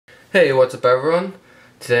Hey, what's up everyone?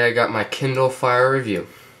 Today I got my Kindle Fire review.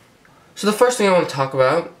 So the first thing I want to talk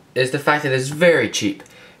about is the fact that it's very cheap.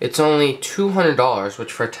 It's only $200,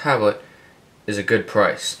 which for a tablet is a good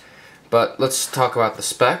price. But let's talk about the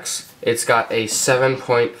specs. It's got a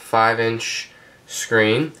 7.5-inch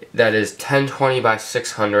screen that is 1020 by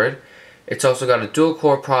 600. It's also got a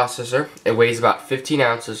dual-core processor. It weighs about 15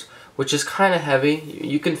 ounces, which is kind of heavy.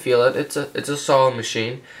 You can feel it. It's a solid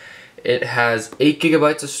machine. It has 8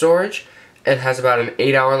 gigabytes of storage. It has about an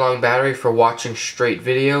 8-hour long battery for watching straight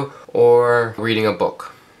video or reading a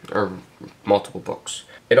book or multiple books.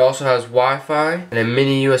 It also has Wi-Fi and a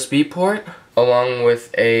mini USB port along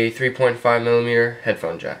with a 3.5mm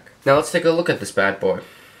headphone jack. Now let's take a look at this bad boy.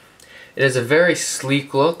 It has a very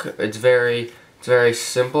sleek look. It's very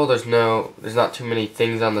simple. There's not too many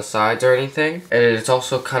things on the sides or anything, and it's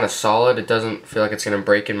also kind of solid. It doesn't feel like it's gonna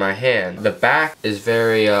break in my hand. The back is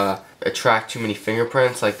very attract too many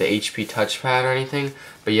fingerprints like the HP touchpad or anything,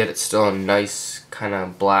 but yet it's still a nice kind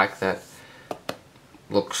of black that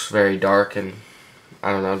looks very dark and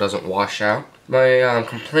I don't know, doesn't wash out. My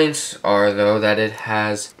complaints are though that it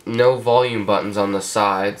has no volume buttons on the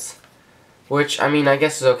sides, which I mean I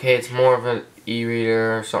guess is okay. It's more of an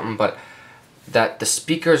e-reader or something, but that the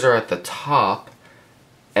speakers are at the top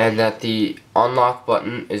and that the unlock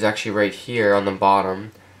button is actually right here on the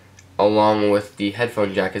bottom, along with the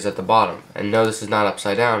headphone jack is at the bottom. And no, this is not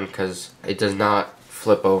upside down because it does not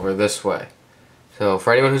flip over this way. So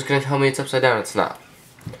for anyone who's going to tell me it's upside down, it's not.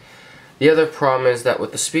 The other problem is that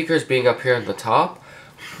with the speakers being up here at the top,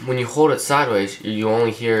 when you hold it sideways, you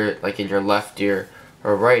only hear it like in your left ear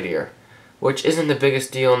or right ear, which isn't the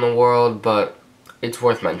biggest deal in the world, but it's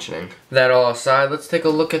worth mentioning. That all aside, let's take a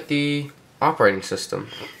look at the operating system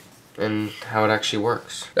and how it actually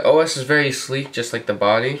works. The OS is very sleek, just like the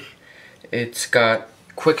body. It's got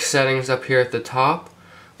quick settings up here at the top,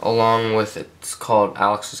 along with, it's called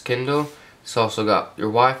Alex's Kindle. It's also got your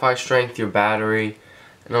Wi-Fi strength, your battery,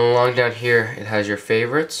 and then along down here it has your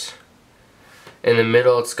favorites. In the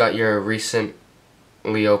middle it's got your recently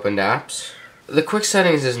opened apps. The quick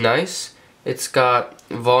settings is nice. It's got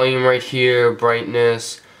volume right here,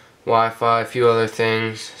 brightness, Wi-Fi, a few other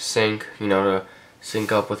things, sync, you know, to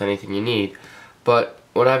sync up with anything you need. But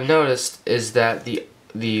what I've noticed is that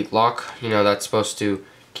the lock, you know, that's supposed to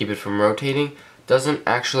keep it from rotating, doesn't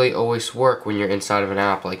actually always work when you're inside of an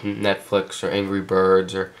app like Netflix or Angry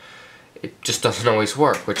Birds, or it just doesn't always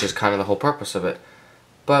work, which is kind of the whole purpose of it.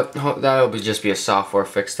 But that'll just be a software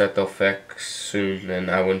fix that they'll fix soon, and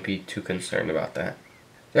I wouldn't be too concerned about that.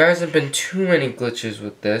 There hasn't been too many glitches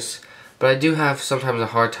with this, but I do have sometimes a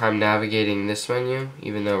hard time navigating this menu,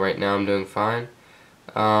 even though right now I'm doing fine.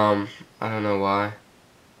 I don't know why.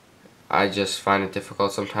 I just find it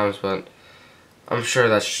difficult sometimes, but I'm sure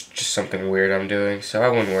that's just something weird I'm doing, so I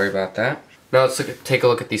wouldn't worry about that. Now let's take a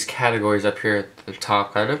look at these categories up here at the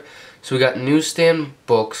top, kind of. So we got newsstand,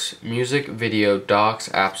 books, music, video, docs,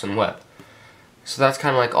 apps, and web. So that's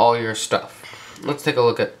kind of like all your stuff. Let's take a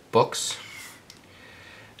look at books.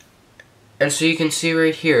 And so you can see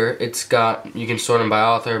right here, it's got, you can sort them by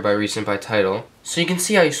author, by recent, by title. So you can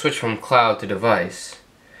see how you switch from cloud to device.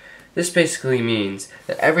 This basically means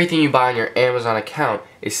that everything you buy on your Amazon account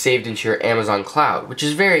is saved into your Amazon cloud, which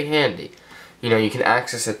is very handy. You know, you can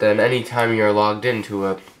access it then anytime you're logged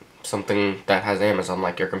into something that has Amazon,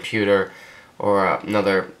 like your computer or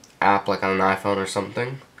another app like on an iPhone or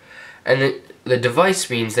something. And the device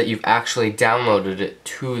means that you've actually downloaded it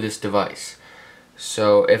to this device.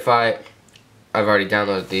 So if I've already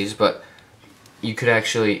downloaded these, but you could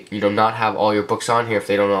actually, you know, not have all your books on here if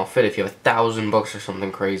they don't all fit. If you have 1,000 books or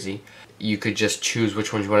something crazy, you could just choose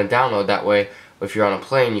which ones you want to download. That way, if you're on a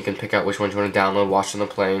plane, you can pick out which ones you want to download, watch on the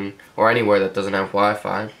plane, or anywhere that doesn't have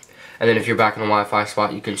Wi-Fi. And then if you're back in a Wi-Fi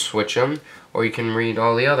spot, you can switch them, or you can read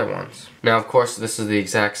all the other ones. Now, of course, this is the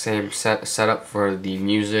exact same setup for the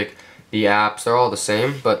music, the apps. They're all the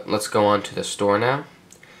same, but let's go on to the store now.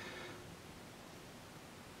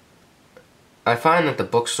 I find that the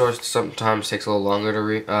bookstore sometimes takes a little longer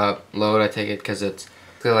to load. I take it because it's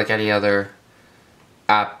like any other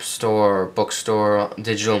app store or bookstore,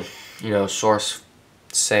 digital, you know, source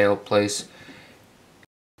sale place.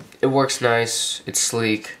 It works nice. It's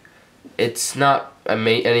sleek. It's not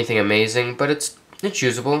anything amazing, but it's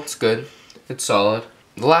usable. It's good. It's solid.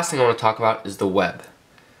 The last thing I want to talk about is the web.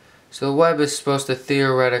 So the web is supposed to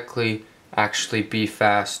theoretically actually be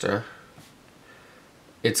faster.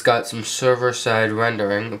 It's got some server-side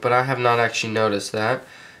rendering, but I have not actually noticed that.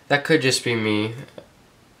 That could just be me,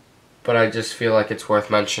 but I just feel like it's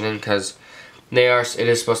worth mentioning because it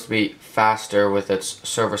is supposed to be faster with its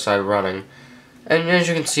server-side running. And as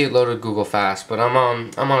you can see, it loaded Google fast, but I'm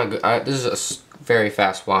on this is a very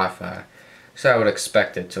fast Wi-Fi, so I would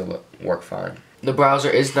expect it to work fine. The browser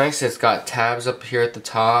is nice. It's got tabs up here at the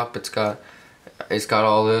top. It's got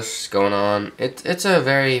all this going on. It's a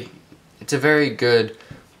very good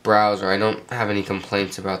browser. I don't have any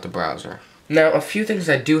complaints about the browser. Now, a few things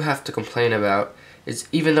I do have to complain about is,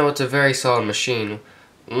 even though it's a very solid machine,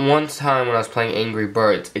 one time when I was playing Angry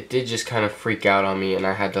Birds, it did just kind of freak out on me and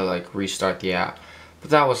I had to like restart the app. But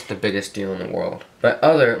that wasn't the biggest deal in the world.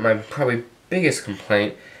 My probably biggest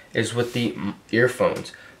complaint is with the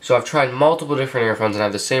earphones. So I've tried multiple different earphones and I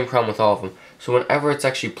have the same problem with all of them. So whenever it's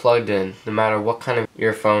actually plugged in, no matter what kind of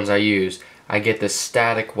earphones I use, I get this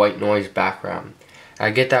static white noise background. I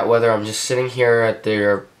get that whether I'm just sitting here at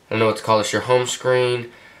their, I don't know what to call this, your home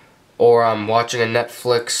screen, or I'm watching a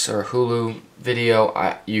Netflix or Hulu video,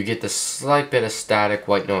 you get this slight bit of static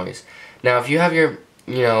white noise. Now if you have your,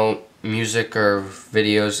 music or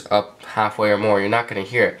videos up halfway or more, you're not going to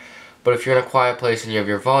hear it. But if you're in a quiet place and you have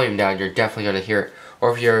your volume down, you're definitely going to hear it.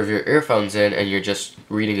 Or if you have your earphones in and you're just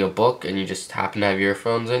reading a book and you just happen to have your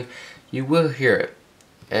earphones in, you will hear it.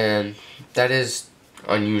 And that is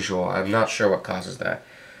unusual. I'm not sure what causes that.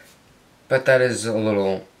 But that is a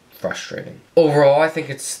little frustrating. Overall, I think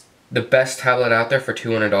it's the best tablet out there for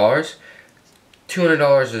 $200.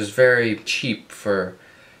 $200 is very cheap for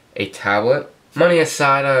a tablet. Money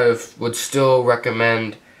aside, I would still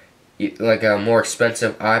recommend like a more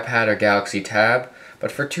expensive iPad or Galaxy Tab, but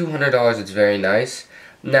for $200 it's very nice.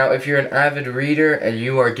 Now if you're an avid reader and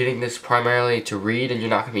you are getting this primarily to read and you're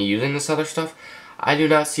not going to be using this other stuff, I do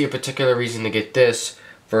not see a particular reason to get this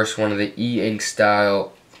versus one of the e-ink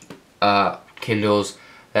style Kindles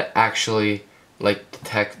that actually, like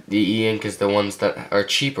the e-ink is the ones that are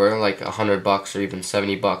cheaper, like $100 or even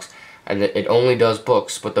 $70, and it only does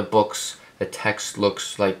books, but the text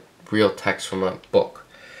looks like real text from a book,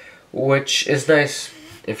 which is nice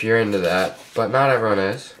if you're into that, but not everyone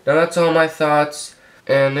is. Now that's all my thoughts,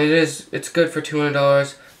 and it's good for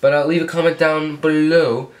 $200, but leave a comment down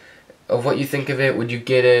below of what you think of it. Would you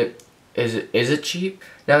get it? Is it cheap?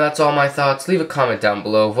 Now that's all my thoughts. Leave a comment down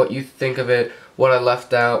below of what you think of it, what I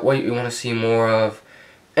left out, what you want to see more of,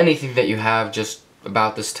 anything that you have just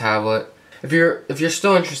about this tablet. If you're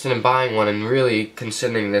still interested in buying one and really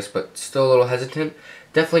considering this but still a little hesitant,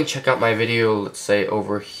 definitely check out my video, let's say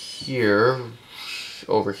over here,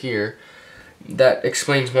 that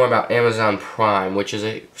explains more about Amazon Prime, which is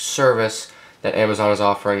a service that Amazon is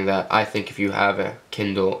offering that I think if you have a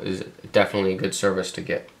Kindle is definitely a good service to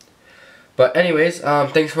get. But anyways,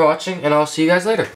 thanks for watching and I'll see you guys later.